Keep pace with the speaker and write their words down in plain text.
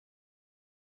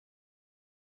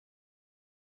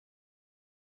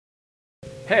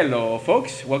Hello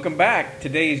folks, welcome back.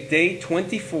 Today is day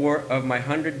 24 of my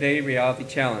 100-day reality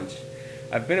challenge.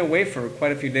 I've been away for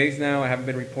quite a few days now. I haven't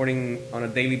been reporting on a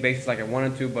daily basis like I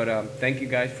wanted to, but thank you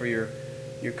guys for your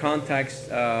contacts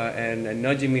and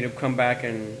nudging me to come back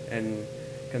and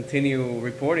continue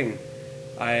reporting.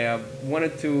 I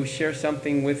wanted to share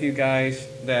something with you guys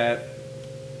that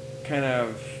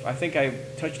I think I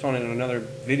touched on it in another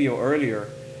video earlier,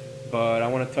 but I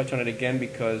want to touch on it again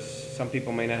because some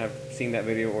people may not have seen that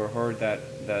video or heard that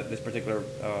this particular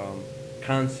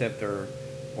concept or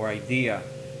idea.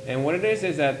 And what it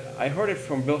is that I heard it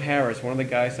from Bill Harris, one of the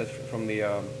guys that's from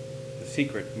the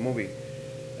Secret movie.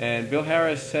 And Bill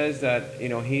Harris says that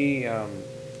he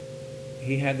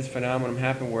had this phenomenon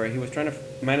happen where he was trying to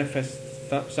manifest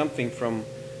something from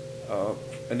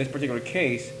in this particular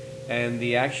case, and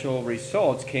the actual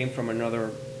results came from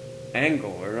another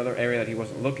angle or another area that he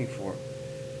wasn't looking for,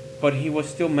 but he was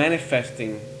still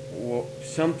manifesting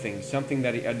something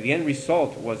that the end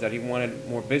result was that he wanted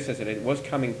more business and it was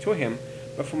coming to him,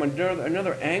 but from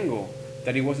another angle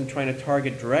that he wasn't trying to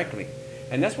target directly.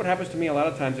 And that's what happens to me a lot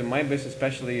of times in my business,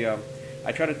 especially.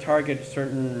 I try to target a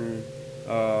certain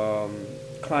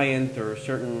client or a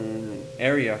certain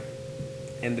area,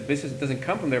 and the business doesn't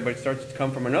come from there, but it starts to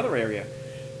come from another area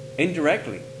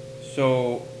indirectly.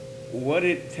 So what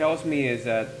it tells me is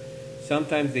that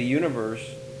sometimes the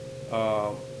universe,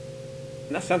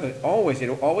 not sometimes,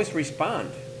 it'll always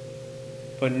respond,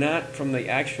 but not from the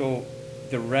actual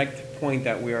direct point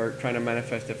that we are trying to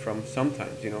manifest it from.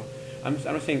 Sometimes, I'm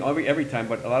not saying every time,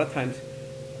 but a lot of times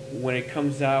when it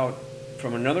comes out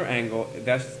from another angle,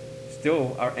 that's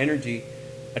still our energy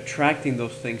attracting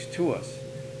those things to us,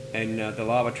 and the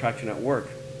law of attraction at work.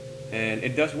 And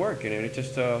it does work, and it's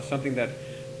just something that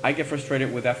I get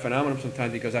frustrated with that phenomenon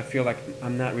sometimes because I feel like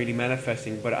I'm not really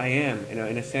manifesting, but I am, in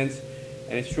a sense.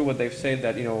 And it's true what they've said,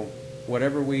 that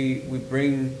whatever we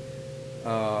bring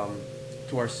to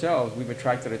ourselves, we've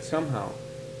attracted it somehow.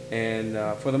 And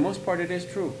for the most part, it is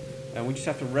true. And we just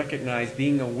have to recognize,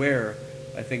 being aware.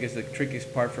 I think is the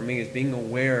trickiest part for me, is being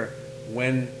aware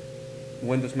when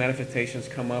those manifestations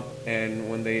come up, and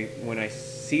when I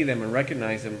see them and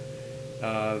recognize them.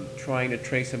 Trying to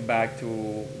trace them back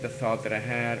to the thought that I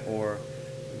had, or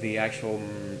the actual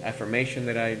affirmation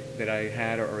that I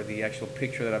had, or the actual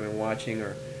picture that I've been watching,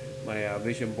 or my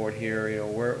vision board here.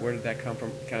 Where did that come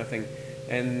from, kind of thing.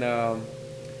 And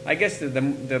I guess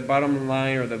the bottom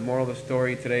line or the moral of the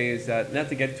story today is that not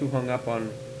to get too hung up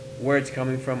on where it's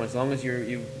coming from. As long as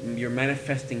you're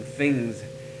manifesting things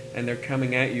and they're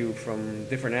coming at you from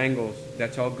different angles,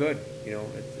 that's all good.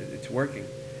 It's working.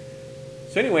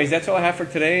 So anyways, that's all I have for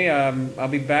today. I'll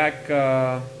be back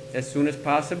as soon as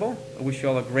possible. I wish you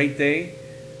all a great day.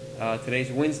 Today's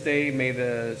Wednesday, May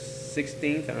the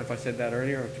 16th. I don't know if I said that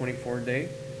earlier, or 24th day.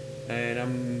 And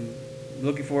I'm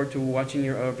looking forward to watching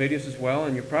your videos as well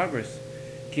and your progress.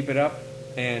 Keep it up,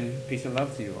 and peace and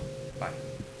love to you all. Bye.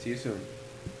 See you soon.